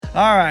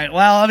All right.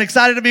 Well, I'm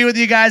excited to be with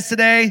you guys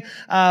today.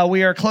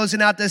 We are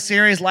closing out this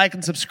series. Like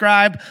and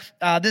subscribe.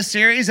 This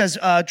series has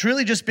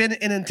truly just been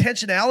an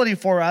intentionality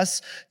for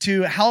us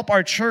to help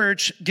our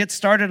church get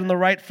started on the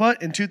right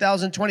foot in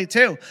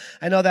 2022.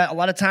 I know that a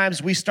lot of times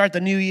we start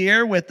the new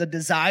year with the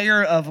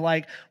desire of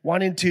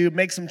wanting to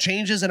make some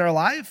changes in our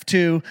life,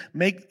 to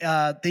make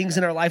things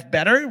in our life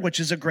better, which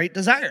is a great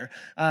desire.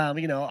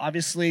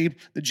 Obviously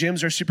the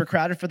gyms are super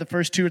crowded for the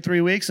first 2 or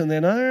 3 weeks, and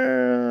then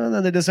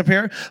they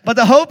disappear. But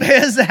the hope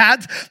is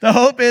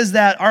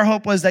that our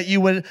hope was that you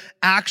would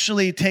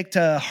actually take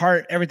to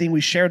heart everything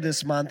we shared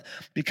this month,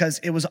 because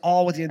it was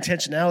all with the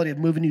intentionality of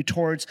moving you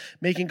towards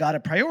making God a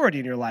priority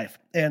in your life.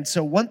 And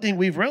so one thing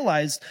we've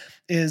realized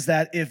is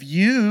that if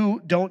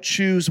you don't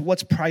choose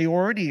what's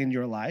priority in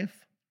your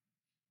life,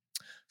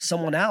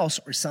 someone else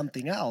or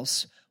something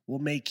else will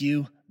make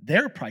you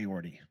their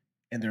priority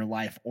in their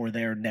life or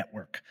their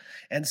network.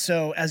 And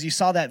so as you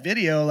saw that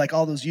video,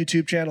 all those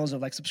YouTube channels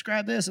of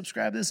subscribe this,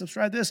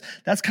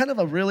 that's kind of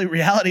a really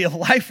reality of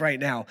life right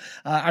now.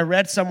 I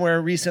read somewhere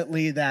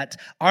recently that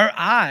our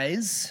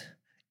eyes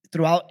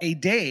throughout a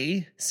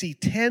day see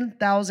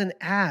 10,000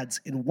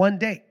 ads in one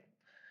day.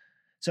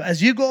 So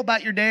as you go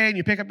about your day and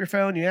you pick up your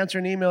phone, you answer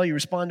an email, you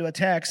respond to a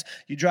text,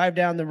 you drive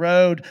down the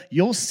road,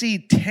 you'll see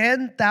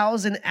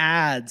 10,000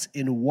 ads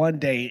in one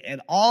day.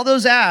 And all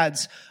those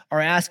ads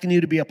are asking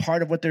you to be a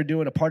part of what they're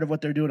doing, a part of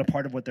what they're doing, a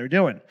part of what they're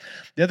doing.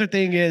 The other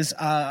thing is,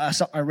 I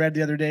read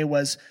the other day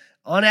was,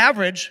 on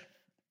average,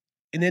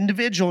 an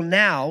individual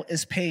now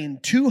is paying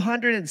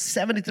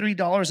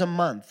 $273 a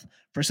month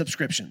for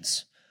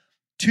subscriptions.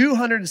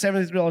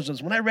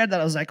 $273. When I read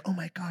that, I was like, oh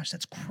my gosh,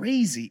 that's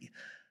crazy.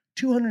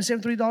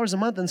 $273 a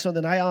month. And so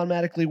then I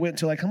automatically went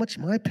to how much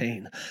am I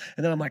paying?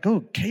 And then I'm like,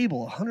 oh,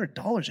 cable,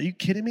 $100. Are you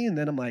kidding me? And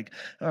then I'm like,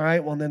 all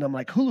right, well, then I'm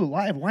like, Hulu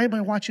Live. Why am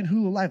I watching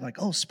Hulu Live?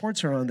 Oh,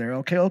 sports are on there.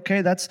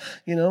 Okay, that's,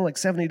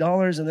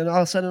 $70. And then all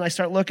of a sudden I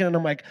start looking and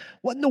I'm like,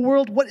 what in the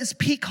world? What is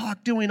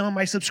Peacock doing on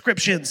my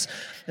subscriptions?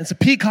 And so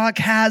Peacock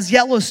has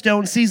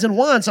Yellowstone season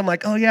 1. So I'm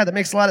like, oh yeah, that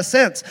makes a lot of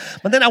sense.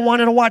 But then I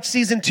wanted to watch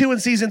season 2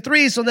 and season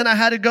 3. So then I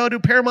had to go to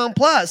Paramount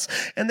Plus.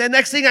 And then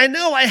next thing I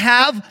know, I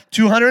have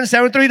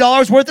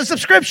 $273 worth of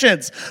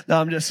subscriptions.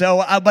 No, I'm just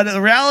but the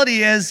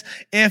reality is,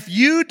 if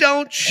you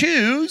don't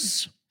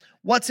choose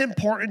what's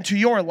important to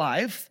your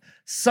life,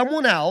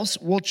 someone else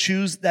will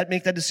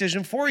make that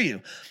decision for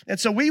you. And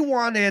so we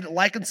wanted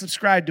Like and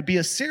Subscribe to be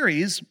a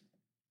series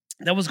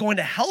that was going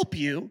to help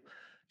you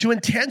to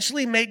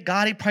intentionally make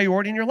God a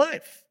priority in your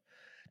life,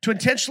 to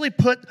intentionally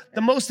put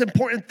the most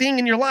important thing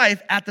in your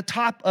life at the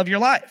top of your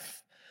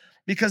life.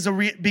 Because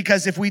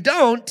if we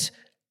don't,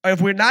 or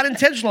if we're not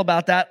intentional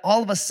about that,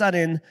 all of a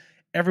sudden,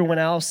 everyone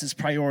else's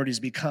priorities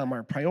become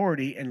our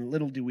priority, and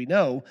little do we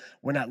know,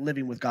 we're not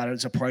living with God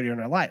as a priority in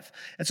our life.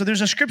 And so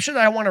there's a scripture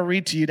that I want to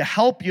read to you to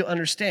help you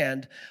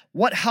understand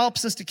what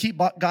helps us to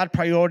keep God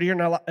priority in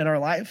our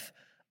life.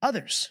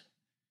 Others,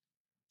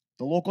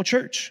 the local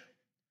church,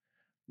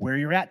 where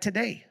you're at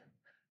today,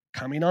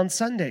 coming on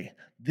Sunday.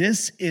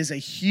 This is a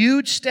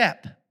huge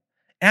step,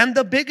 and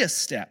the biggest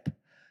step,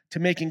 to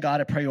making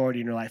God a priority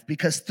in your life,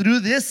 because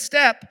through this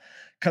step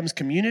comes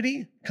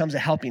community, comes a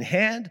helping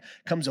hand,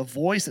 comes a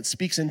voice that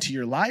speaks into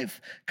your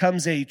life,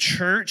 comes a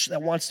church that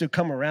wants to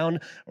come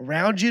around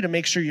you to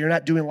make sure you're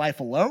not doing life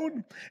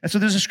alone. And so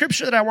there's a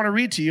scripture that I want to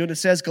read to you, and it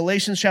says,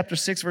 Galatians chapter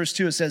 6, verse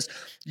 2, it says,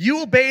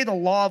 you obey the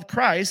law of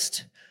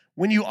Christ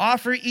when you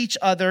offer each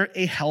other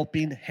a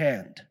helping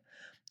hand.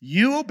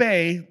 You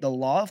obey the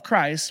law of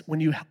Christ when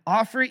you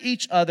offer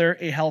each other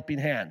a helping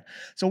hand.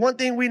 So one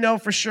thing we know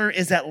for sure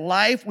is that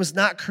life was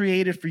not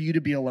created for you to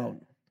be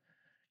alone.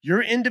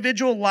 Your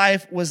individual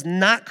life was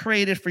not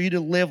created for you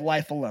to live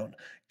life alone.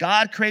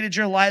 God created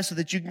your life so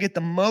that you can get the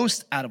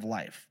most out of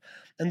life.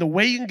 And the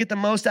way you can get the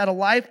most out of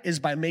life is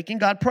by making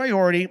God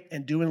priority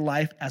and doing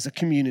life as a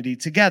community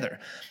together.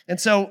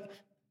 And so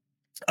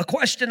a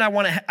question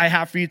I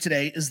have for you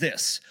today is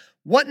this: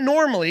 what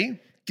normally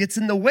gets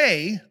in the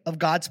way of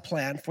God's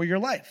plan for your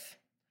life?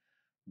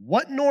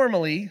 What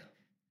normally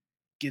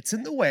gets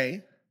in the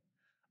way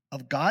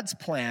of God's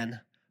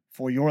plan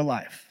for your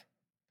life?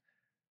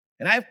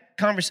 And I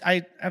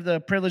have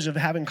the privilege of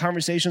having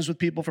conversations with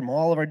people from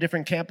all of our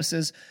different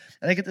campuses,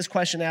 and I get this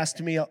question asked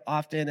to me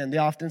often, and they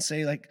often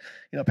say,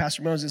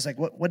 Pastor Moses,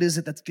 what is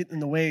it that's getting in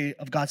the way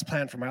of God's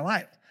plan for my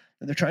life?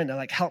 And they're trying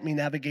to help me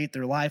navigate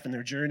their life and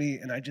their journey,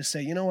 and I just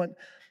say, you know what?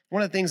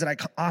 One of the things that I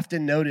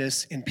often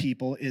notice in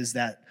people is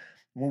that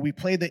when we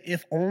play the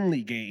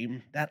if-only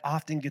game, that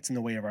often gets in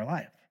the way of our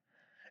life.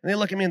 And they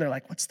look at me and they're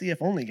like, what's the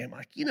if-only game? I'm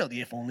like, you know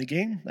the if-only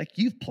game.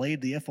 You've played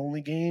the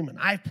if-only game, and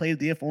I've played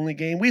the if-only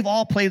game. We've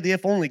all played the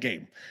if-only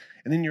game.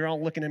 And then you're all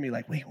looking at me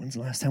like, wait, when's the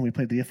last time we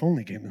played the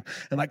if-only game?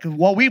 I'm like,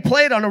 well, we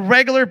play it on a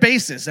regular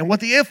basis. And what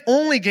the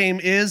if-only game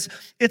is,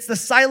 it's the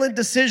silent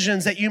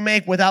decisions that you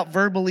make without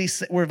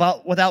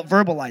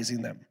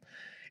verbalizing them.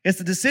 It's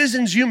the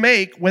decisions you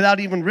make without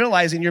even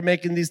realizing you're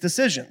making these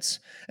decisions.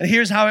 And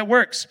here's how it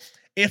works.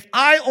 If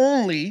I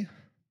only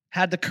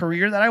had the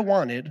career that I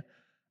wanted,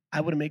 I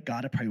would make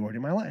God a priority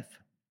in my life.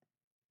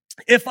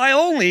 If I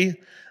only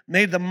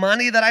made the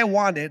money that I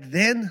wanted,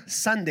 then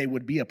Sunday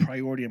would be a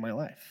priority in my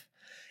life.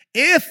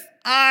 If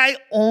I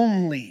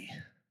only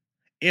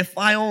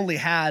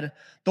had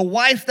the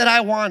wife that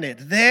I wanted,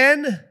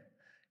 then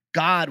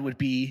God would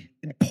be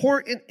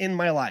important in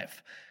my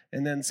life.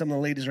 And then some of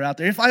the ladies are out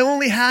there. If I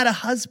only had a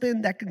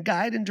husband that could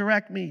guide and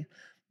direct me,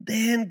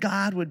 then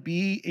God would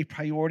be a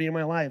priority in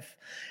my life.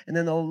 And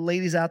then the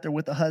ladies out there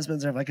with the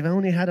husbands are like, if I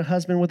only had a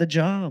husband with a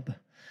job,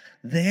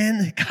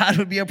 then God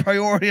would be a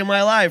priority in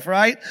my life,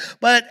 right?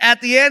 But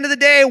at the end of the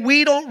day,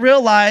 we don't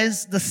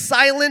realize the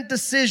silent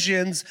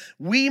decisions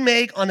we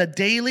make on a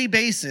daily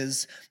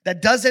basis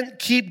that doesn't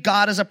keep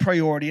God as a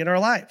priority in our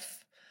life.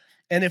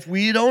 And if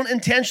we don't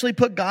intentionally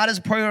put God as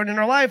a priority in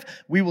our life,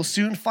 we will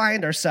soon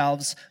find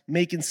ourselves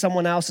making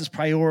someone else's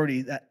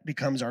priority that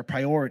becomes our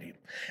priority.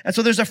 And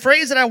so there's a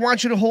phrase that I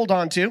want you to hold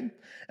on to,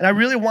 and I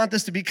really want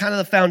this to be kind of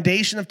the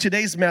foundation of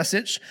today's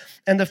message.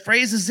 And the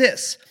phrase is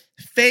this: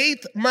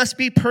 faith must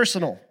be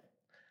personal,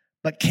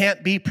 but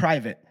can't be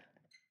private.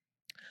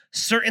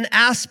 Certain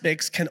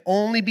aspects can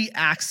only be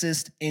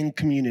accessed in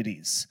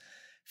communities.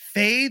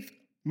 Faith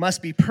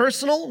must be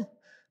personal,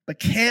 but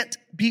can't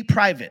be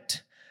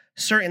private.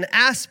 Certain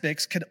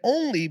aspects can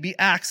only be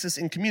accessed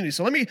in community.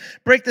 So let me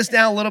break this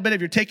down a little bit. If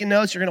you're taking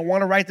notes, you're going to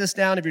want to write this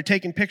down. If you're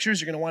taking pictures,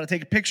 you're going to want to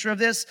take a picture of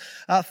this.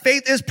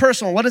 Faith is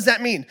personal. What does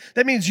that mean?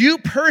 That means you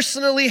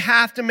personally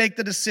have to make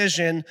the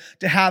decision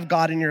to have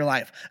God in your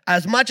life.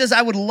 As much as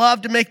I would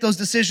love to make those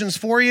decisions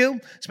for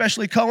you,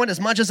 especially Cohen, as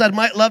much as I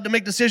might love to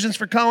make decisions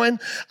for Cohen,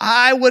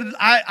 I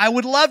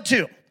would love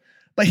to.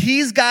 But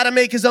he's got to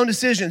make his own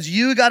decisions.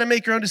 You got to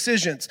make your own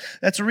decisions.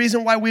 That's the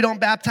reason why we don't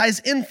baptize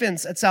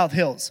infants at South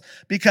Hills,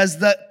 because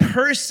the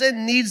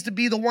person needs to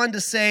be the one to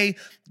say,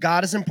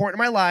 God is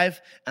important in my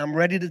life. I'm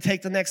ready to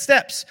take the next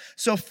steps.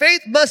 So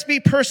faith must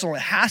be personal.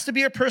 It has to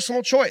be a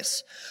personal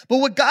choice. But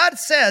what God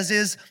says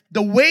is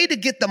the way to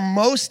get the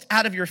most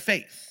out of your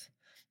faith,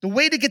 the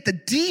way to get the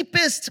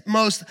deepest,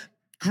 most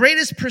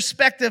greatest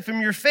perspective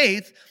from your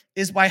faith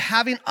is by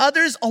having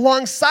others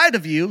alongside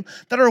of you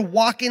that are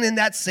walking in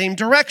that same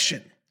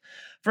direction.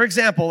 For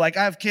example, like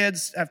I have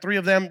kids, I have 3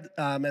 of them,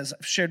 as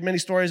I've shared many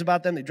stories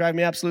about them. They drive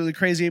me absolutely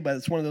crazy, but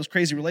it's one of those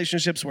crazy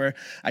relationships where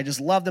I just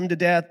love them to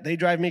death. They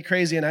drive me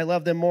crazy and I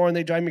love them more, and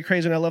they drive me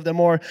crazy and I love them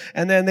more.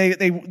 And then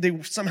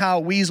they somehow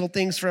weasel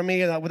things from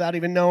me without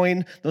even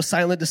knowing, those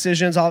silent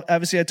decisions,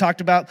 obviously I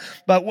talked about.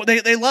 But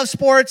they love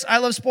sports, I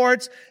love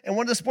sports, and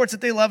one of the sports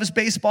that they love is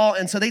baseball.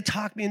 And so they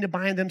talk me into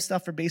buying them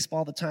stuff for baseball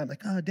all the time.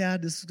 Like, oh,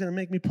 Dad, this is going to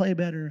make me play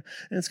better,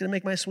 and it's going to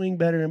make my swing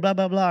better, and blah,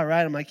 blah, blah,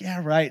 right? I'm like,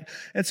 yeah, right.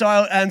 And so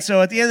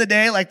at the end of the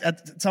day, like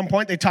at some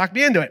point, they talk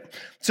me into it.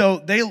 So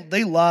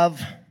they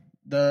love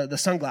the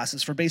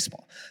sunglasses for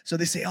baseball. So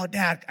they say, oh,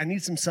 Dad, I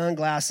need some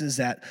sunglasses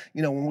that,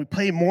 when we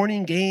play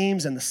morning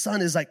games and the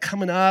sun is like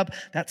coming up,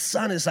 that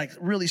sun is like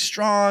really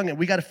strong, and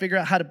we got to figure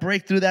out how to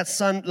break through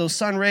those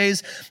sun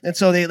rays. And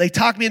so they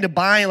talk me into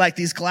buying like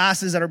these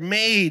glasses that are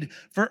made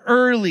for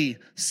early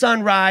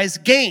sunrise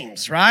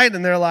games, right?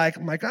 And they're like,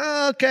 I'm like,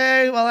 oh,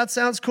 okay, well, that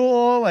sounds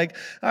cool. Like,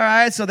 all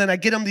right. So then I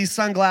get them these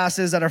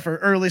sunglasses that are for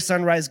early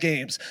sunrise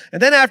games.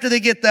 And then after they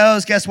get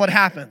those, guess what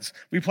happens?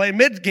 We play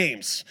mid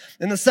games,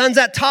 and the sun's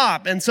at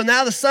top. And so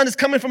now the sun is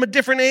coming from a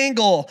different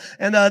angle,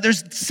 and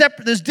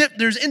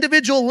there's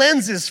individual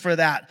lenses for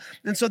that.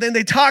 And so then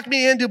they talk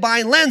me into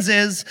buying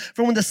lenses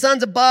for when the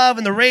sun's above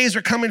and the rays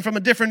are coming from a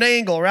different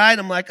angle, right?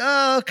 I'm like,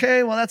 oh,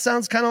 okay, well, that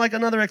sounds kind of like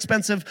another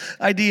expensive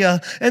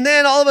idea. And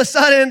then all of a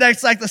sudden,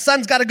 it's like the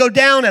sun's got to go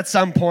down at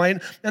some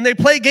point, and they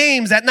play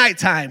games at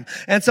nighttime.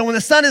 And so when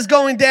the sun is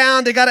going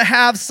down, they got to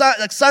have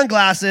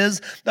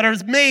sunglasses that are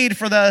made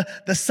for the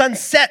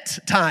sunset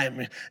time.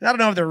 And I don't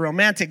know if they're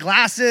romantic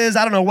glasses.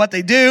 I don't know what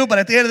they do, but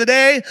at the end of the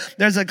day,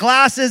 there's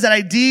glasses that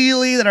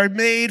are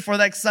made for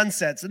like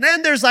sunsets. And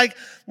then there's like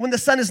when the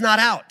sun is not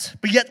out,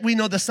 but yet we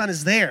know the sun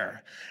is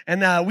there.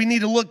 And we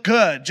need to look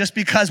good just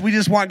because we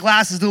just want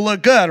glasses to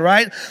look good,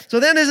 right? So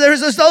then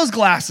there's just those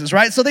glasses,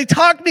 right? So they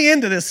talk me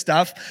into this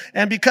stuff.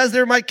 And because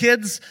they're my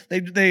kids,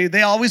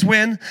 they always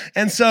win.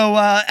 And so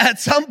at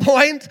some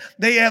point,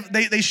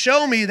 they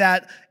show me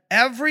that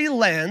every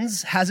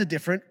lens has a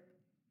different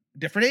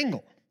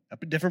angle,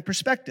 a different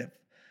perspective,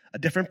 a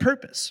different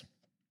purpose.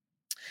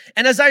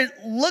 And as I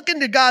look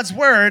into God's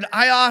word,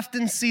 I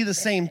often see the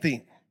same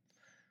thing.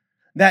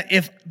 That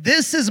if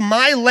this is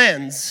my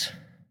lens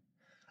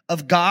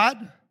of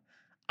God,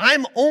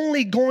 I'm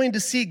only going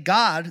to see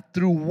God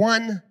through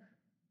one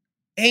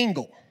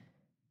angle.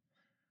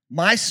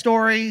 My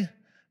story,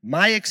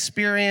 my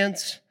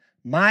experience,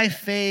 my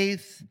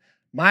faith,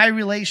 my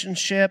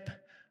relationship,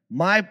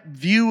 my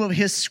view of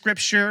his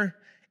scripture,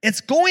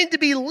 it's going to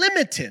be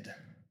limited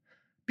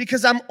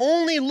because I'm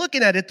only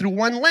looking at it through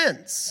one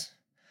lens.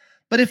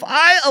 But if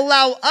I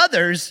allow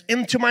others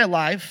into my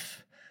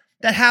life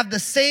that have the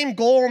same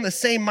goal and the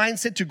same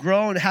mindset to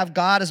grow and have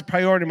God as a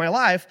priority in my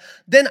life,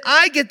 then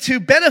I get to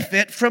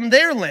benefit from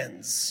their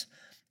lens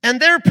and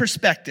their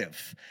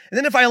perspective. And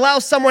then if I allow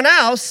someone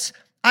else,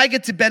 I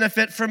get to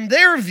benefit from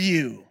their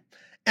view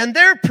and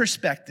their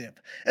perspective.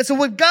 And so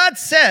what God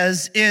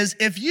says is,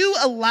 if you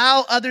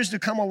allow others to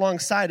come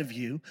alongside of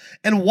you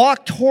and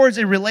walk towards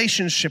a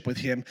relationship with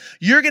him,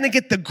 you're going to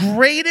get the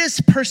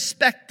greatest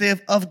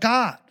perspective of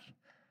God,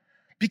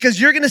 because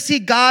you're going to see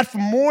God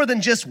from more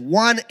than just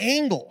one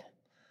angle.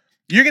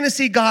 You're going to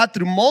see God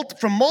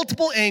from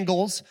multiple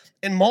angles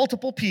and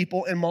multiple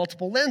people and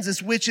multiple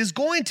lenses, which is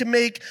going to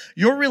make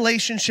your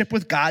relationship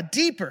with God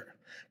deeper,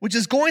 which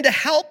is going to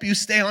help you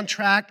stay on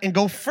track and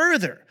go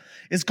further.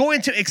 It's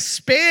going to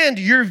expand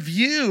your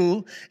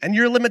view and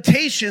your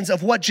limitations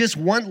of what just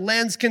one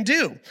lens can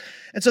do.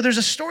 And so there's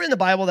a story in the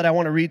Bible that I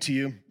want to read to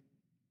you.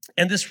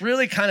 And this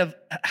really kind of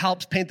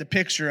helps paint the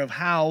picture of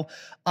how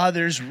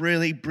others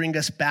really bring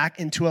us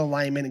back into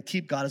alignment and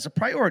keep God as a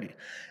priority.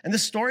 And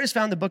this story is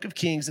found in the book of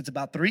Kings. It's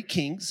about 3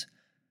 kings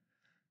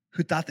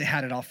who thought they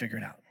had it all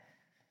figured out.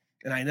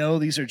 And I know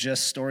these are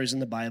just stories in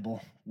the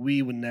Bible.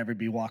 We would never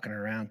be walking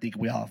around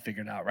thinking we all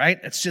figured out, right?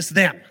 It's just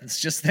them. It's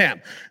just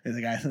them.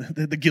 The guy,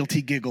 the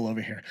guilty giggle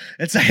over here.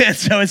 So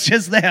it's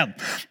just them.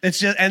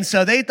 And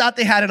so they thought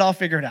they had it all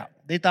figured out.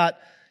 They thought,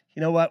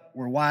 you know what?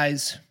 We're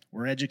wise.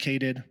 We're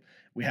educated.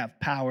 We have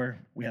power.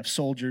 We have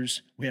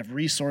soldiers. We have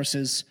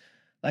resources.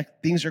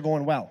 Like, things are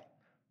going well.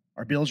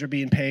 Our bills are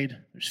being paid.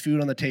 There's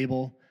food on the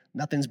table.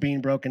 Nothing's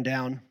being broken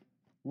down.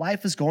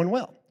 Life is going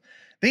well.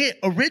 They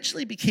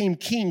originally became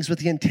kings with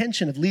the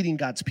intention of leading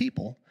God's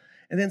people,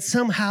 and then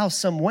somehow,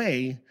 some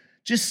way,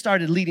 just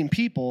started leading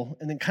people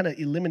and then kind of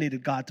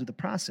eliminated God through the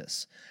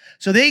process.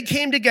 So they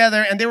came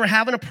together and they were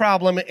having a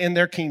problem in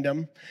their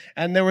kingdom,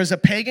 and there was a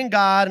pagan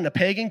god and a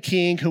pagan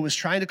king who was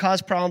trying to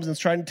cause problems and was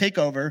trying to take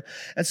over.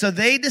 And so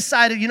they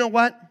decided, you know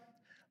what?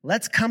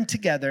 Let's come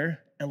together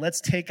and let's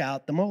take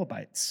out the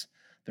Moabites.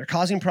 They're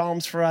causing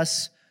problems for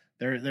us.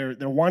 They're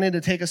wanting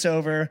to take us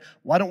over.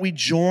 Why don't we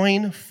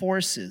join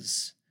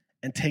forces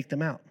and take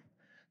them out?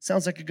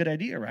 Sounds like a good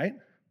idea, right?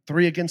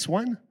 3 against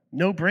 1,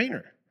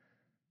 no-brainer.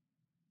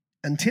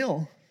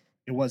 Until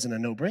it wasn't a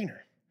no-brainer.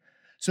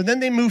 So then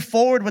they move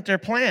forward with their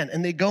plan,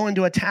 and they go in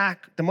to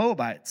attack the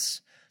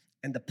Moabites.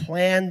 And the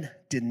plan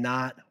did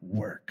not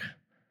work.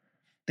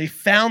 They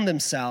found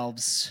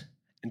themselves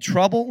in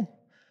trouble,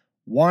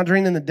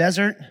 wandering in the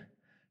desert,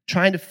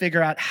 trying to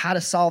figure out how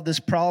to solve this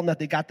problem that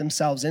they got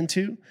themselves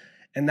into,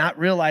 and not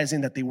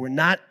realizing that they were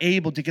not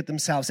able to get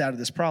themselves out of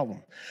this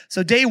problem.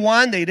 So day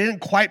 1, they didn't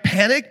quite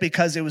panic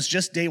because it was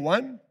just day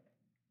 1.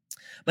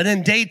 But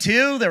in day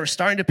 2, they were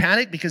starting to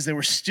panic because they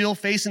were still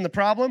facing the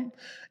problem,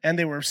 and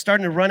they were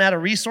starting to run out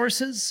of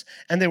resources,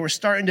 and they were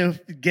starting to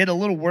get a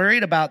little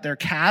worried about their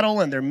cattle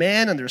and their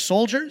men and their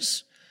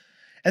soldiers.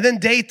 And then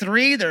day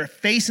 3, they're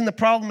facing the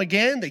problem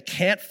again. They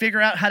can't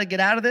figure out how to get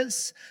out of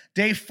this.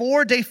 Day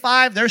 4, day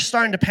 5, they're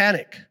starting to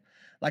panic.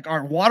 Like,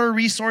 our water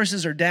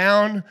resources are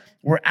down.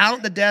 We're out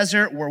in the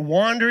desert. We're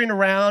wandering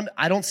around.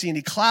 I don't see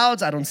any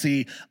clouds. I don't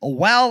see a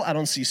well. I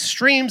don't see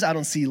streams. I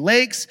don't see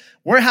lakes.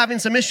 We're having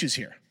some issues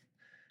here.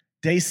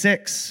 Day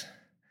 6.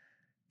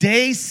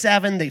 Day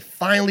 7, they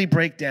finally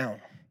break down.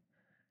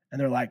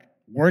 And they're like,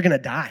 we're going to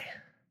die.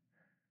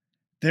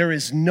 There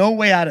is no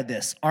way out of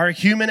this. Our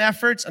human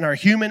efforts and our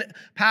human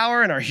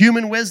power and our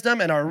human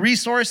wisdom and our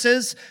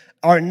resources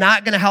are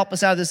not going to help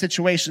us out of this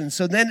situation.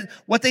 So then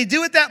what they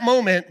do at that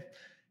moment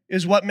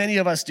is what many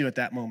of us do at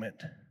that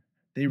moment.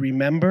 They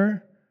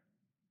remember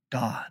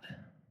God.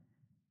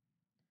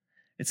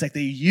 It's like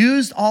they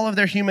used all of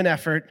their human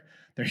effort.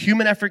 Their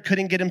human effort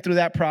couldn't get them through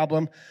that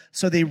problem.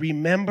 So they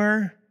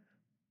remember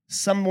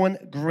someone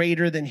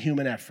greater than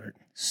human effort.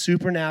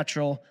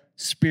 Supernatural,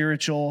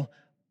 spiritual,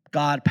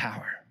 God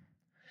power.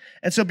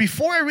 And so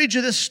before I read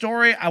you this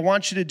story, I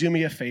want you to do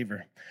me a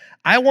favor.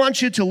 I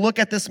want you to look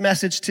at this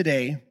message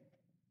today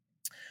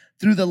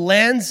through the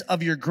lens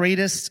of your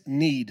greatest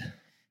need.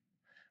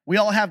 We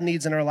all have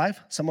needs in our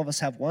life. Some of us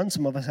have 1,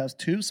 some of us have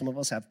 2, some of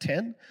us have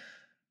 10.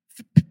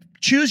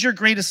 Choose your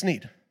greatest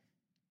need.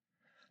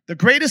 The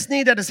greatest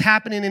need that is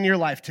happening in your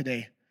life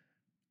today.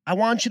 I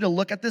want you to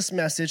look at this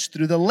message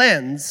through the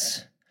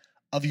lens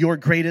of your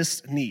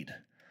greatest need.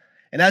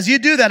 And as you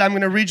do that, I'm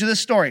going to read you this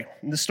story.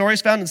 And the story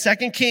is found in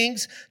 2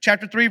 Kings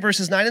chapter 3,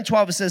 verses 9 and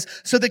 12. It says,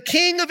 so the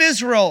king of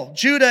Israel,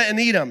 Judah and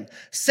Edom,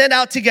 set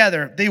out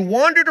together. They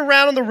wandered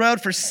around on the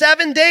road for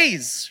 7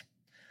 days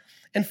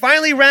and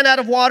finally ran out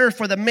of water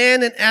for the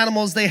men and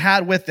animals they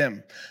had with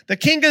them. The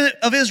king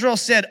of Israel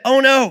said,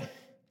 oh no,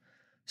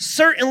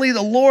 certainly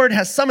the Lord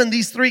has summoned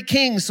these 3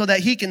 kings so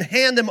that he can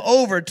hand them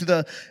over to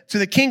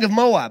the king of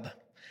Moab.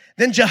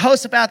 Then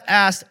Jehoshaphat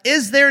asked,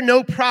 is there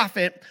no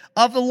prophet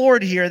of the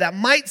Lord here that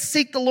might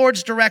seek the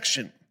Lord's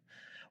direction?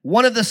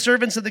 One of the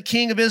servants of the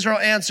king of Israel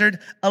answered,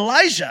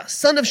 Elijah,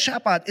 son of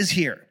Shaphat, is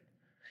here.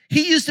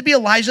 He used to be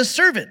Elijah's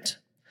servant.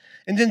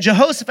 And then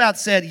Jehoshaphat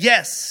said,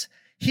 yes,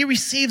 he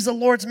receives the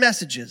Lord's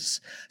messages.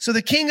 So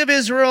the king of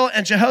Israel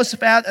and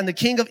Jehoshaphat and the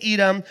king of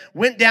Edom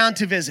went down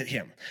to visit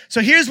him.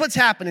 So here's what's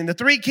happening. The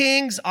 3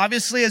 kings,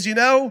 obviously, as you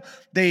know,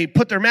 they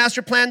put their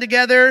master plan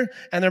together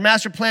and their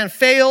master plan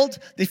failed.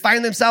 They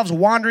find themselves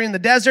wandering in the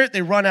desert.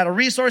 They run out of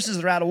resources.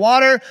 They're out of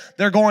water.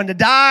 They're going to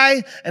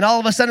die. And all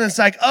of a sudden it's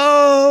like,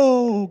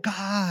 oh,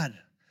 God,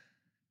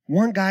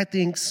 one guy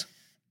thinks,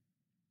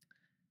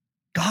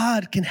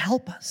 God can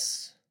help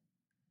us.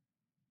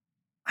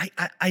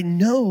 I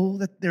know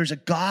that there's a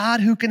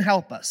God who can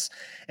help us.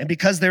 And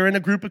because they're in a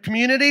group of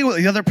community,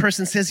 the other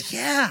person says,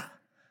 yeah,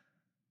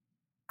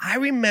 I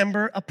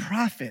remember a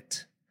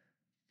prophet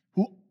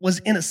who was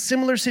in a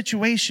similar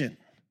situation,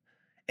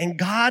 and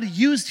God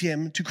used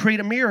him to create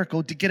a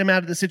miracle to get him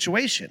out of the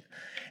situation.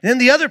 And then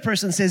the other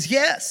person says,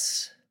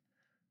 yes,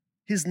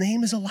 his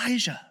name is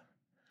Elijah.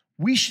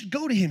 We should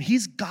go to him.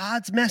 He's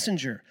God's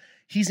messenger.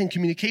 He's in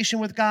communication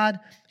with God.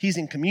 He's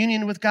in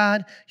communion with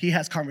God. He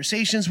has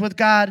conversations with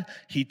God.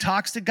 He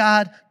talks to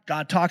God.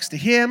 God talks to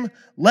him.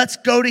 Let's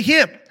go to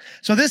him.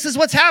 So this is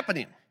what's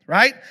happening,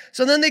 right?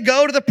 So then they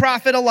go to the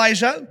prophet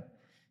Elijah.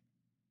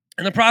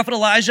 And the prophet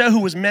Elijah, who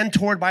was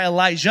mentored by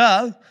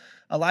Elijah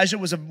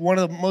was one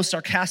of the most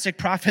sarcastic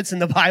prophets in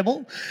the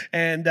Bible,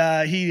 and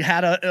he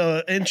had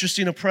an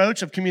interesting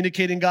approach of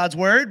communicating God's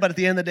word, but at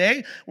the end of the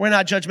day, we're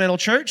not a judgmental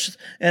church.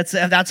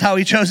 That's how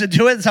he chose to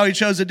do it. That's how he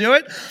chose to do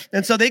it.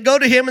 And so they go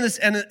to him,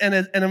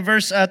 and in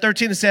verse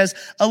 13 it says,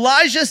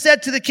 Elijah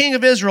said to the king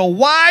of Israel,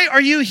 why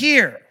are you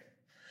here?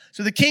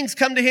 So the kings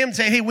come to him and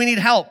say, hey, we need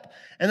help.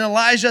 And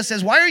Elijah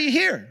says, why are you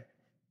here?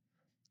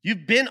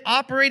 You've been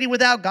operating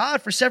without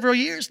God for several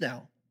years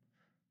now.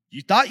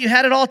 You thought you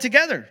had it all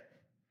together.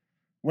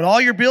 When all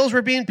your bills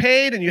were being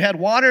paid and you had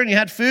water and you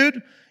had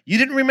food, you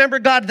didn't remember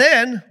God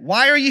then.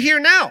 Why are you here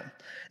now?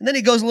 And then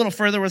he goes a little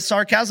further with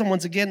sarcasm.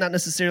 Once again, not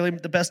necessarily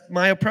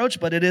my approach,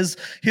 but it is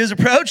his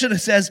approach. And it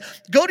says,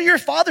 go to your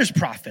father's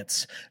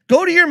prophets.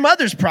 Go to your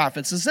mother's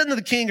prophets. Instead of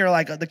the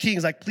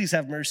king's like, please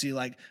have mercy.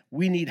 Like,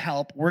 we need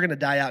help. We're going to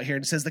die out here.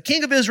 And it says, the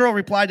king of Israel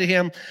replied to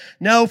him,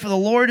 no, for the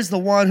Lord is the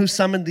one who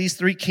summoned these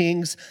 3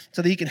 kings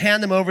so that he can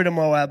hand them over to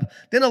Moab.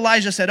 Then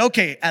Elijah said,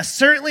 okay, as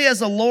certainly as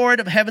the Lord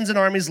of heavens and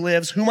armies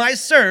lives, whom I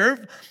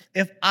serve,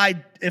 if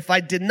I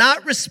did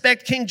not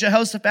respect King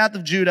Jehoshaphat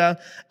of Judah,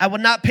 I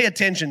would not pay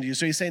attention to you.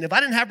 So he's saying, if I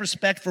didn't have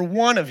respect for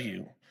one of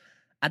you,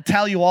 I'd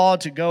tell you all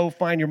to go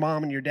find your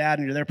mom and your dad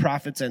and their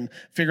prophets and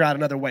figure out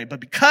another way. But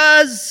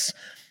because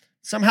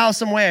somehow,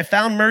 some way, I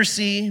found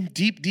mercy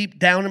deep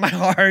down in my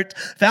heart,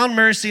 found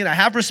mercy, and I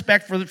have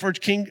respect for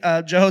King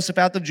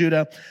Jehoshaphat of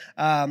Judah,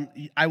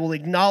 I will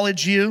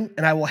acknowledge you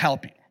and I will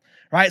help you.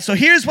 Right? So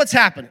here's what's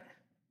happening.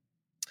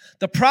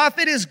 The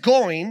prophet is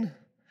going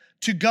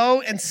to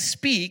go and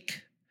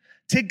speak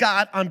to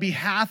God on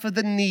behalf of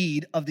the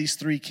need of these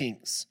 3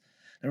 kings.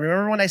 Now,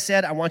 remember when I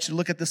said I want you to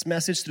look at this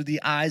message through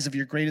the eyes of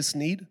your greatest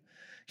need?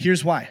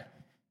 Here's why.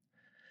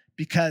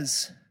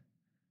 Because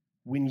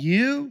when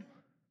you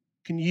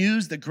can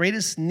use the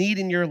greatest need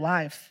in your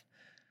life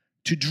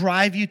to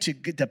drive you to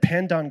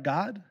depend on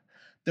God,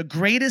 the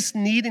greatest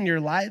need in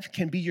your life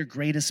can be your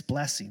greatest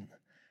blessing,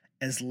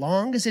 as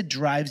long as it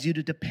drives you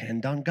to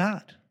depend on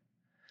God.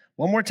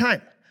 One more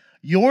time.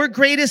 Your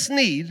greatest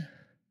need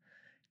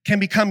can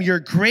become your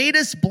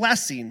greatest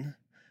blessing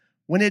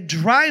when it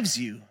drives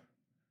you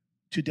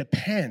to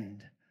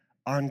depend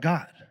on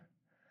God.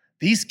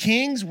 These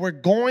kings were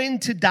going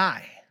to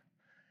die.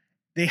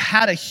 They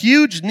had a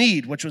huge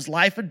need, which was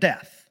life or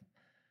death.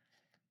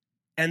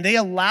 And they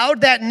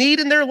allowed that need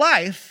in their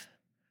life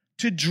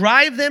to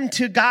drive them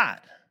to God,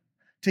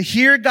 to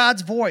hear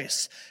God's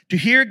voice, to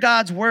hear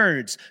God's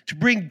words, to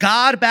bring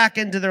God back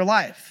into their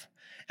life.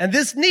 And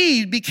this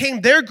need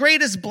became their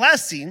greatest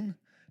blessing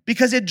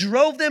because it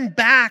drove them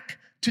back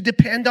to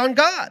depend on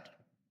God.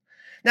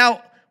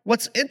 Now,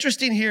 what's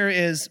interesting here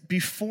is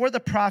before the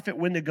prophet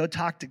went to go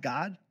talk to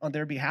God on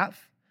their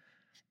behalf,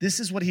 this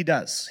is what he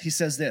does. He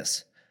says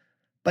this,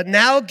 but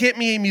now get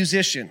me a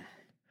musician.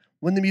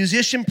 When the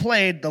musician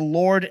played, the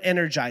Lord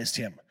energized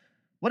him.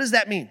 What does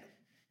that mean?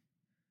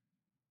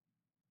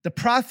 The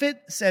prophet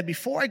said,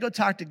 before I go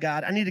talk to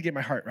God, I need to get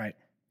my heart right.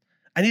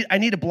 I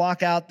need to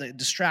block out the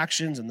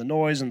distractions and the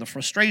noise and the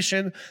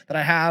frustration that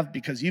I have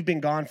because you've been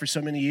gone for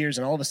so many years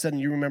and all of a sudden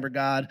you remember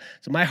God.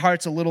 So my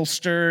heart's a little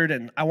stirred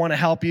and I want to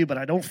help you, but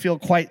I don't feel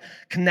quite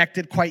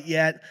connected quite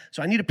yet.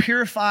 So I need to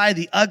purify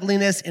the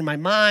ugliness in my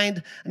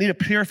mind. I need to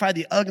purify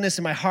the ugliness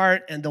in my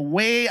heart. And the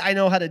way I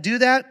know how to do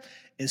that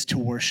is to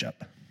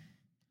worship.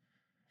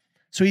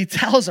 So he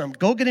tells them,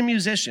 go get a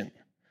musician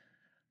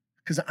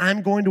because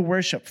I'm going to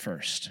worship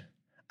first.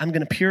 I'm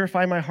going to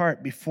purify my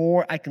heart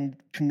before I can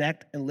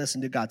connect and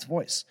listen to God's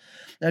voice.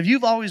 Now, if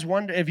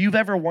you've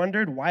ever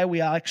wondered why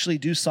we actually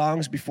do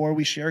songs before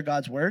we share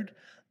God's word,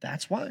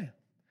 that's why.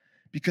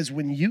 Because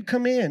when you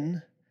come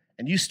in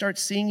and you start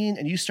singing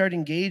and you start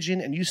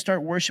engaging and you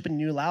start worshiping and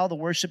you allow the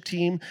worship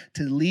team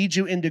to lead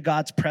you into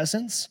God's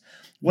presence,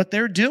 what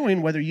they're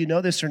doing, whether you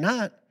know this or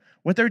not,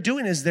 what they're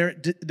doing is they're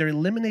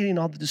eliminating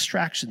all the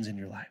distractions in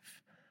your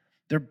life.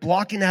 They're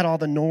blocking out all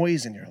the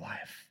noise in your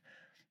life.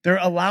 They're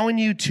allowing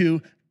you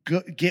to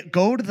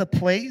go to the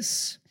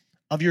place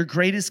of your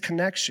greatest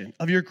connection,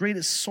 of your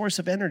greatest source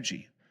of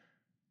energy,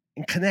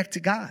 and connect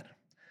to God.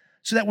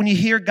 So that when you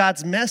hear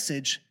God's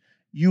message,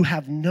 you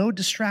have no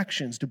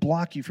distractions to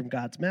block you from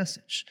God's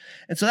message.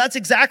 And so that's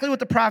exactly what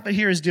the prophet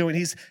here is doing.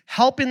 He's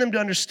helping them to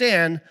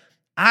understand,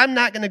 I'm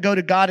not going to go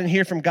to God and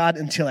hear from God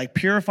until I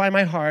purify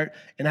my heart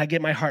and I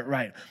get my heart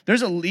right.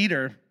 There's a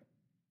leader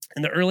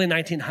in the early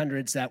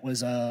 1900s that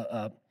was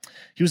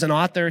he was an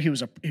author. He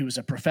was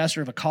a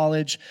professor of a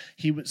college.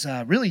 He was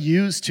really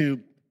used to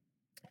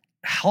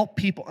help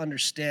people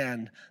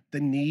understand the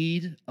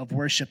need of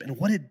worship and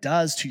what it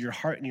does to your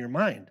heart and your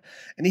mind.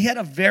 And he had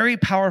a very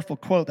powerful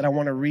quote that I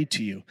want to read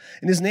to you.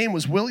 And his name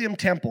was William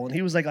Temple. And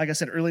he was like I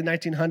said, early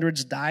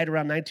 1900s, died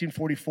around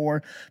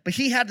 1944. But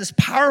he had this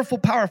powerful,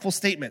 powerful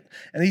statement.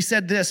 And he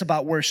said this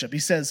about worship. He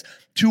says,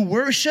 "To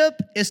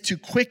worship is to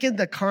quicken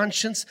the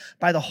conscience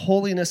by the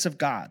holiness of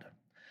God,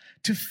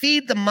 to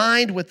feed the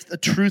mind with the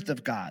truth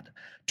of God,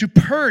 to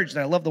purge," and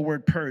I love the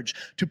word purge,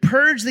 "to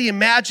purge the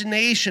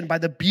imagination by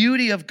the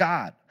beauty of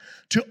God,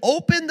 to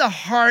open the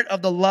heart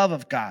of the love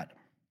of God,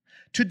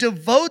 to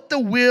devote the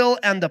will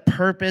and the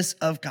purpose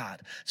of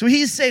God." So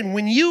he's saying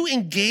when you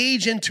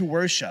engage into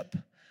worship,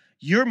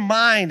 your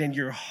mind and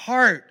your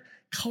heart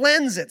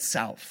cleanse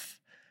itself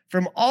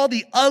from all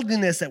the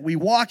ugliness that we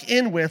walk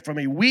in with from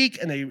a week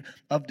and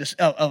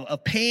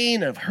of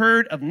pain, of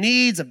hurt, of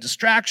needs, of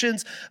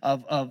distractions,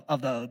 of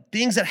the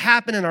things that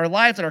happen in our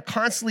life that are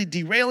constantly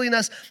derailing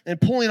us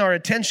and pulling our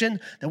attention.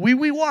 That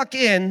we walk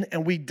in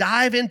and we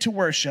dive into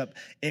worship,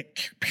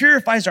 it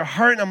purifies our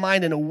heart and our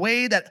mind in a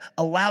way that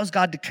allows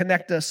God to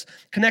connect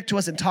to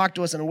us and talk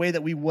to us in a way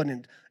that we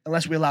wouldn't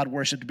unless we allowed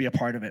worship to be a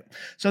part of it.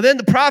 So then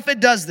the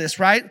prophet does this,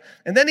 right?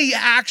 And then he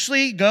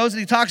actually goes and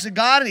he talks to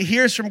God and he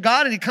hears from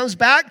God and he comes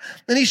back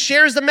and he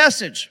shares the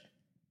message.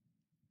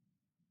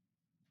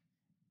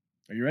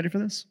 Are you ready for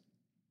this?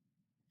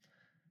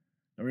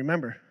 Now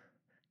remember,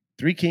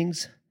 3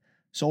 kings,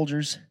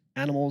 soldiers,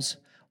 animals,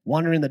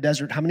 wandering the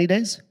desert. How many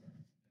days?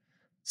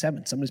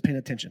 7. Somebody's paying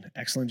attention.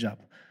 Excellent job.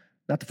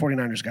 Not the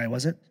 49ers guy,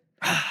 was it?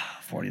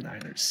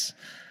 49ers.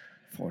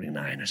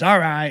 49ers. All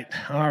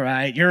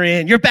right. You're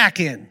in. You're back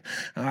in.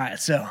 All right,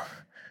 so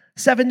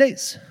 7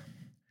 days.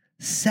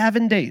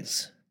 7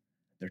 days.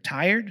 They're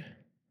tired.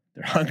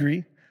 They're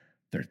hungry.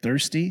 They're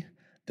thirsty.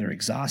 They're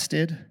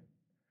exhausted.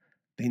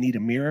 They need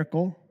a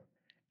miracle.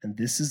 And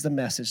this is the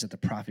message that the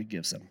prophet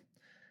gives them.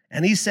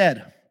 And he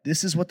said,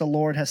 "This is what the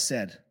Lord has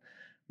said.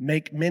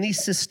 Make many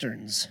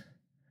cisterns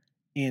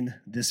in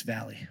this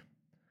valley."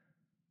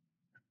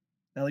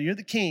 Now, you're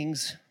the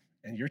kings,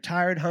 and you're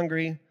tired,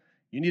 hungry.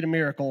 You need a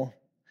miracle.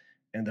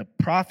 And the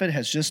prophet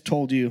has just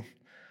told you,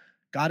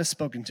 God has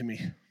spoken to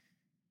me.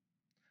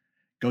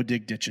 Go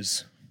dig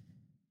ditches.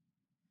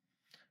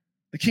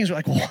 The kings were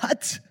like,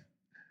 "What?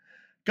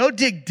 Go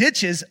dig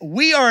ditches?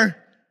 We are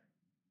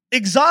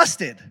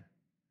exhausted.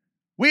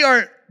 We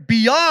are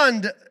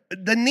beyond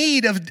the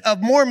need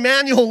of more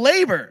manual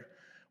labor.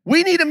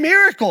 We need a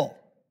miracle."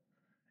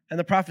 And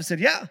the prophet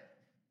said, "Yeah,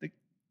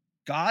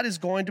 God is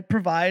going to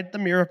provide the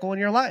miracle in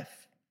your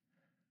life.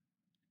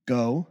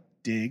 Go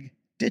dig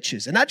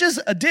ditches." And not just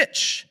a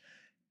ditch,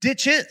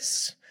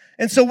 ditches.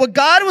 And so what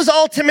God was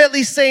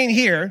ultimately saying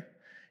here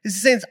is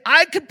he's saying,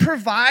 I could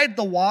provide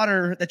the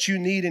water that you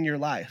need in your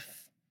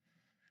life,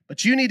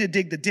 but you need to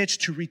dig the ditch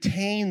to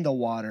retain the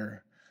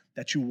water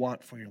that you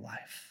want for your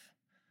life.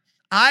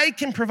 I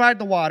can provide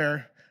the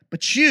water,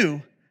 but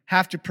you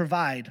have to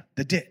provide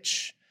the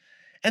ditch.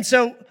 And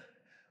so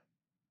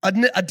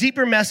a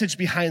deeper message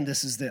behind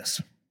this is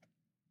this.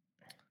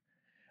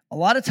 A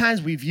lot of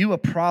times we view a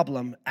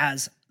problem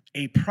as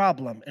a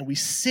problem, and we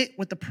sit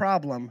with the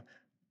problem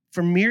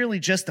for merely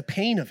just the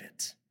pain of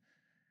it.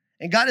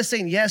 And God is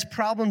saying, yes,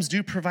 problems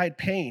do provide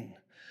pain,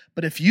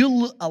 but if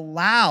you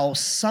allow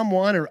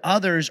someone or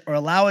others, or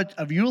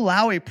if you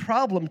allow a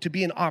problem to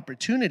be an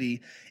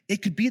opportunity,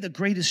 it could be the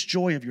greatest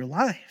joy of your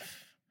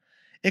life.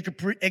 It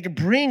could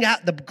bring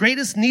out the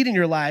greatest need in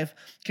your life,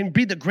 can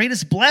be the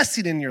greatest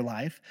blessing in your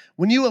life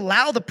when you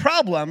allow the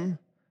problem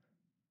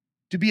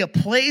to be a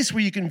place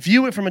where you can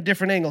view it from a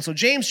different angle. So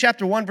James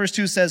chapter 1 verse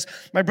 2 says,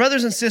 "My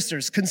brothers and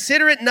sisters,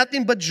 consider it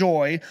nothing but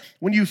joy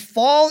when you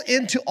fall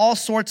into all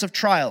sorts of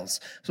trials."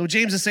 So what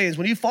James is saying is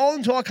when you fall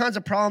into all kinds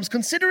of problems,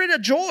 consider it a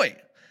joy.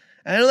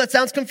 And I know that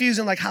sounds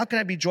confusing, like how can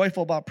I be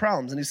joyful about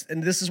problems?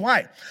 And this is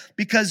why.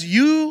 Because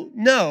you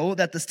know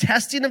that this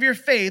testing of your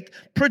faith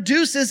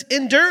produces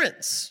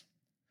endurance.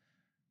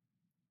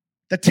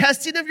 The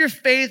testing of your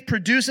faith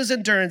produces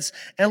endurance,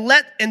 and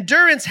let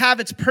endurance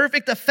have its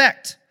perfect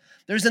effect.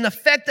 There's an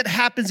effect that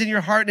happens in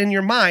your heart and in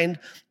your mind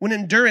when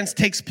endurance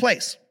takes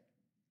place,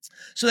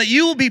 so that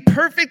you will be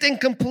perfect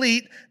and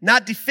complete,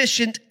 not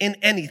deficient in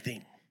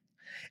anything.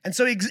 And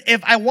so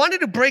if I wanted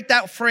to break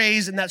that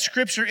phrase and that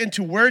scripture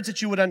into words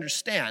that you would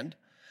understand,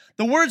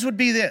 the words would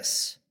be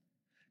this.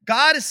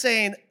 God is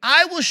saying,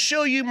 I will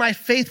show you my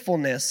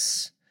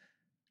faithfulness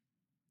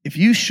if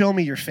you show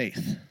me your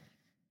faith.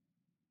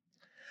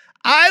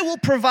 I will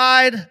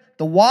provide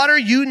the water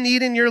you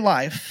need in your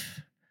life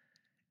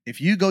if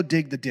you go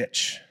dig the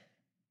ditch.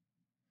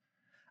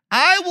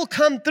 I will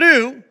come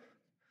through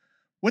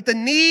with the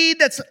need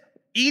that's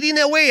eating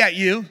away at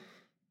you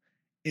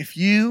if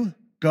you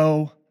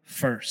go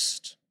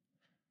first.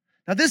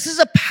 Now, this is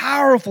a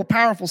powerful,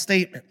 powerful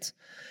statement,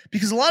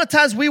 because a lot of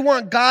times we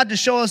want God to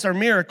show us our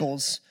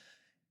miracles,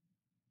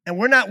 and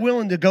we're not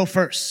willing to go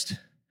first.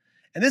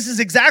 And this is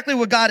exactly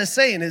what God is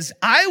saying is,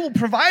 I will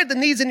provide the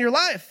needs in your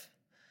life,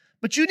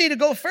 but you need to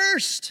go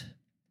first.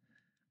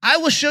 I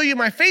will show you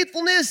my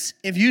faithfulness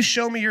if you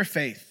show me your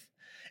faith.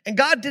 And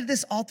God did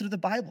this all through the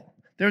Bible.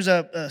 There's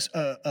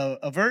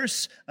a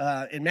verse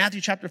in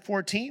Matthew chapter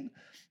 14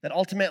 that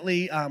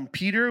ultimately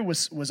Peter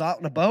was out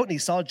in a boat and he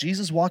saw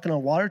Jesus walking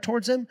on water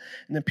towards him.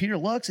 And then Peter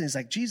looks and he's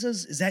like,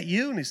 Jesus, is that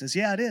you? And he says,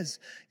 yeah, it is.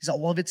 He's like,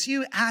 well, if it's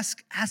you,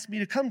 ask me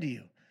to come to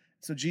you.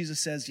 So Jesus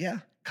says, yeah,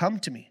 come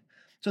to me.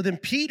 So then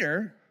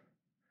Peter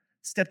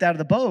stepped out of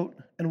the boat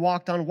and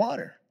walked on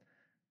water.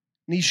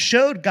 And he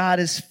showed God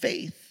his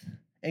faith.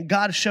 And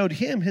God showed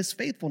him his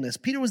faithfulness.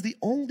 Peter was the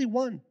only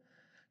one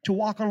to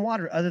walk on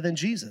water other than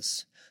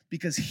Jesus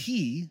because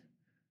he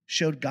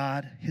showed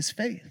God his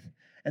faith.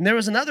 And there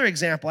was another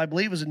example, I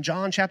believe it was in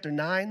John chapter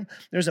 9.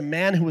 There's a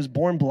man who was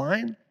born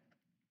blind.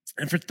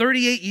 And for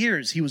 38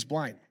 years, he was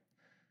blind.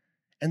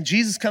 And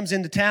Jesus comes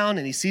into town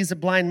and he sees the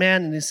blind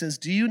man and he says,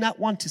 do you not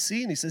want to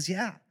see? And he says,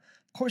 yeah,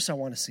 of course I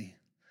want to see.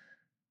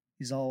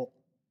 He's all,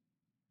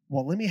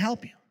 well, let me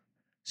help you.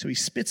 So he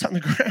spits on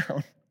the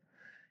ground,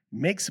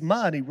 makes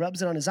mud, he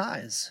rubs it on his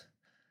eyes.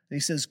 And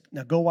he says,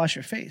 now go wash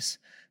your face.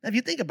 Now, if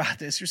you think about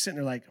this, you're sitting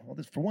there like, well,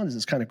 for one, this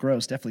is kind of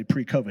gross, definitely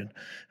pre-COVID,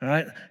 all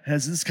right?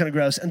 This is kind of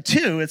gross. And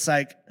two, it's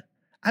like,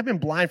 I've been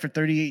blind for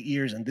 38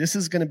 years, and this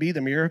is going to be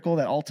the miracle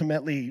that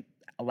ultimately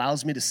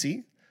allows me to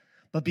see.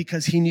 But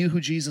because he knew who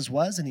Jesus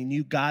was and he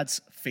knew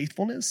God's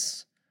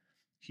faithfulness,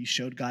 he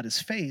showed God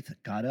his faith,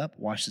 got up,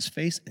 washed his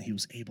face, and he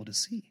was able to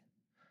see.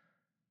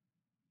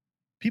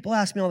 People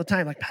ask me all the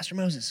time, like, Pastor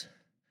Moses,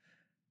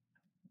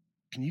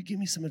 can you give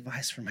me some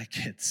advice for my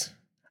kids?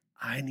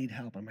 I need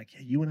help. I'm like,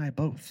 yeah, you and I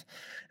both.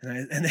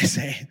 And they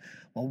say,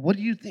 well, what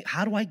do you think?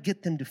 How do I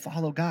get them to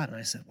follow God? And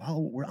I said,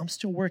 well, I'm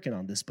still working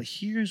on this, but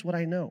here's what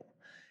I know.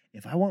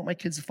 If I want my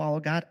kids to follow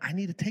God, I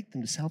need to take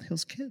them to South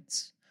Hills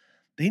Kids.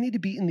 They need to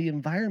be in the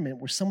environment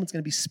where someone's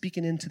going to be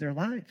speaking into their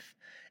life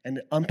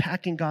and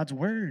unpacking God's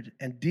word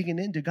and digging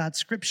into God's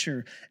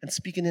scripture and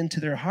speaking into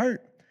their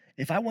heart.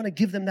 If I want to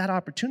give them that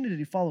opportunity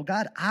to follow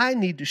God, I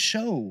need to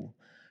show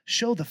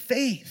the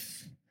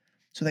faith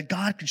so that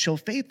God can show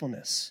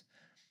faithfulness.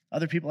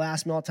 Other people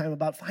ask me all the time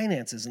about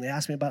finances, and they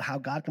ask me about how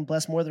God can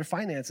bless more of their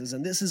finances.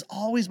 And this is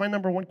always my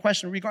number one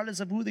question, regardless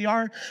of who they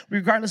are,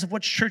 regardless of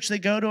what church they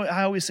go to.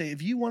 I always say,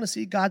 if you want to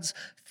see God's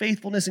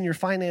faithfulness in your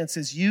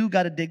finances, you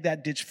got to dig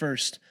that ditch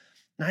first.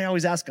 And I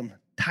always ask them,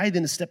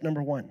 tithing is step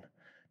number one.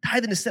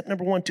 Tithing is step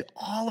number one to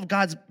all of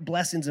God's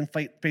blessings and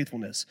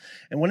faithfulness.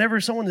 And whenever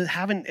someone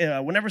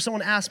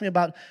asks me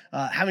about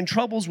having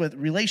troubles with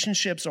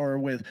relationships or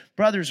with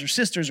brothers or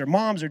sisters or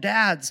moms or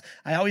dads,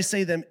 I always say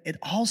to them, it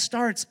all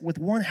starts with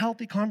one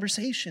healthy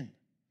conversation.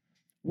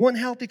 One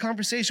healthy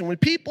conversation. When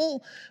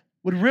people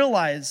would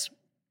realize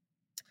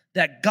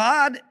that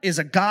God is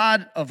a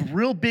God of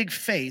real big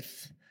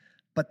faith,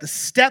 but the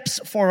steps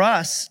for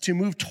us to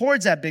move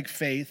towards that big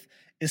faith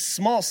is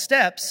small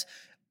steps,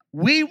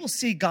 we will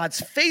see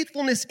God's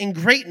faithfulness and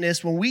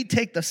greatness when we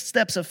take the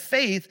steps of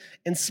faith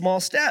in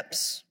small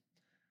steps.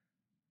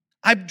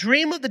 I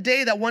dream of the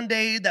day that one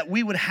day that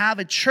we would have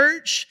a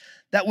church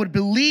that would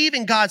believe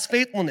in God's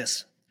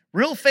faithfulness.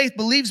 Real faith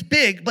believes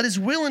big, but is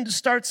willing to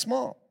start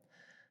small.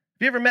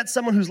 Have you ever met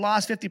someone who's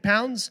lost 50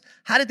 pounds?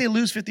 How did they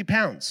lose 50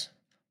 pounds?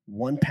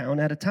 1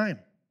 pound at a time.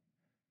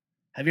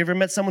 Have you ever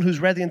met someone who's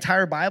read the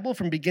entire Bible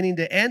from beginning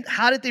to end?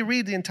 How did they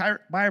read the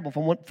entire Bible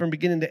from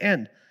beginning to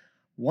end?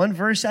 1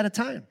 verse at a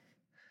time.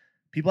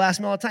 People ask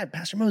me all the time,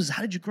 Pastor Moses,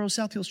 how did you grow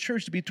South Hills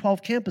Church to be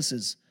 12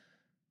 campuses?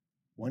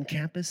 1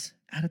 campus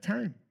at a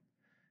time.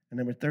 And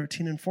number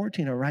 13 and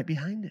 14 are right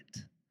behind it.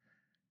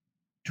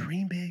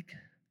 Dream big,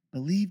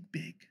 believe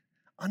big,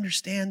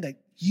 understand that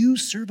you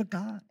serve a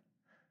God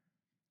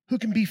who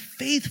can be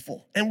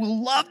faithful and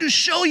will love to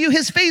show you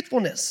his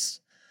faithfulness.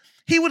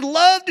 He would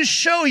love to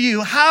show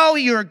you how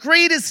your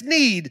greatest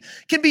need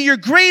can be your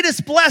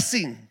greatest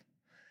blessing,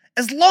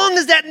 as long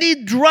as that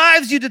need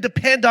drives you to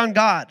depend on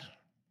God.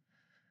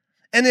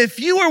 And if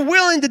you are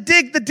willing to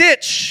dig the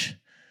ditch,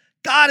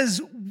 God is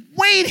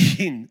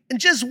waiting and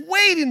just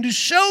waiting to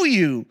show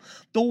you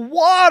the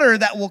water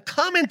that will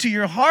come into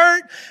your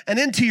heart and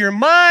into your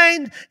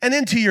mind and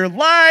into your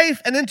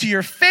life and into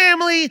your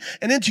family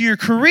and into your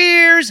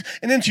careers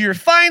and into your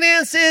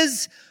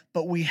finances.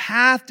 But we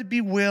have to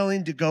be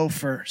willing to go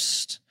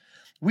first.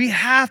 We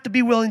have to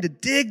be willing to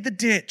dig the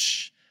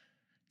ditch.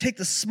 Take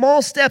the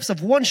small steps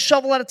of one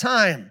shovel at a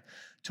time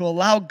to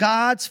allow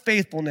God's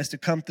faithfulness to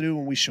come through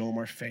when we show him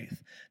our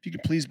faith. If you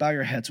could please bow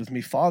your heads with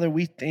me. Father,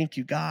 we thank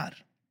you, God.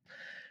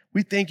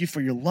 We thank you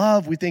for your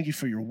love. We thank you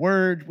for your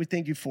word. We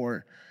thank you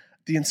for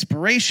the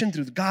inspiration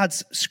through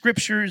God's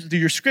scriptures, through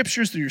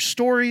your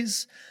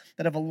stories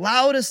that have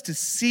allowed us to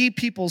see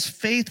people's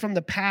faith from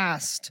the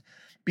past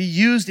be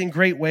used in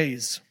great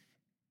ways.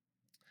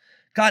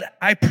 God,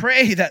 I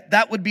pray that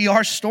that would be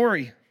our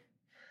story,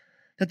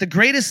 that the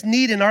greatest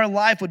need in our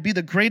life would be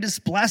the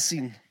greatest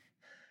blessing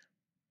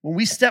when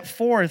we step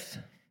forth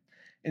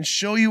and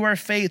show you our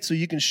faith so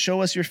you can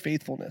show us your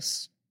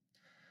faithfulness.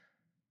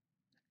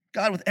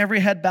 God, with every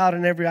head bowed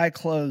and every eye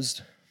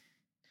closed,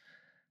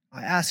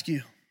 I ask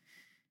you,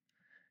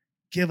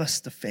 give us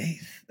the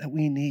faith that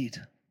we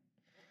need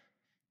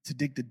to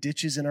dig the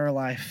ditches in our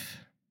life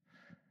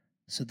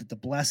so that the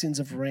blessings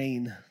of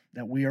rain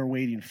that we are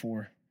waiting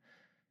for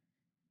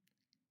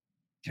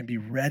can be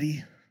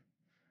ready.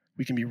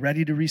 We can be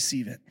ready to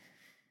receive it.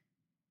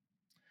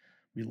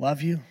 We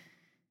love you.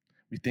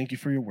 We thank you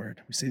for your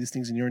word. We say these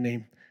things in your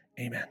name.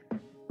 Amen.